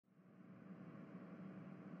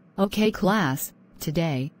Okay class,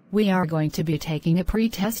 today, we are going to be taking a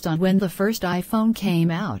pre-test on when the first iPhone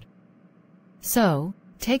came out. So,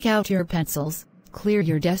 take out your pencils, clear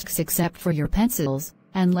your desks except for your pencils,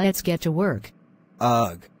 and let's get to work.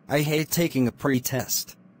 Ugh, I hate taking a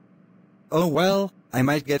pre-test. Oh well, I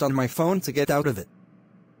might get on my phone to get out of it.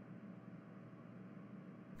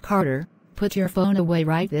 Carter, put your phone away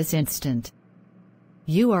right this instant.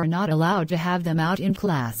 You are not allowed to have them out in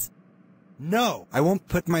class. No, I won't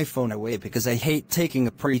put my phone away because I hate taking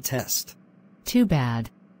a pre-test. Too bad.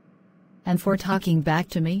 And for talking back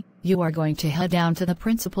to me, you are going to head down to the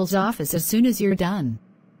principal's office as soon as you're done.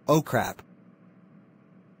 Oh crap.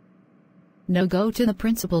 No, go to the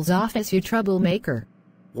principal's office, you troublemaker.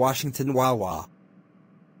 Washington Wawa.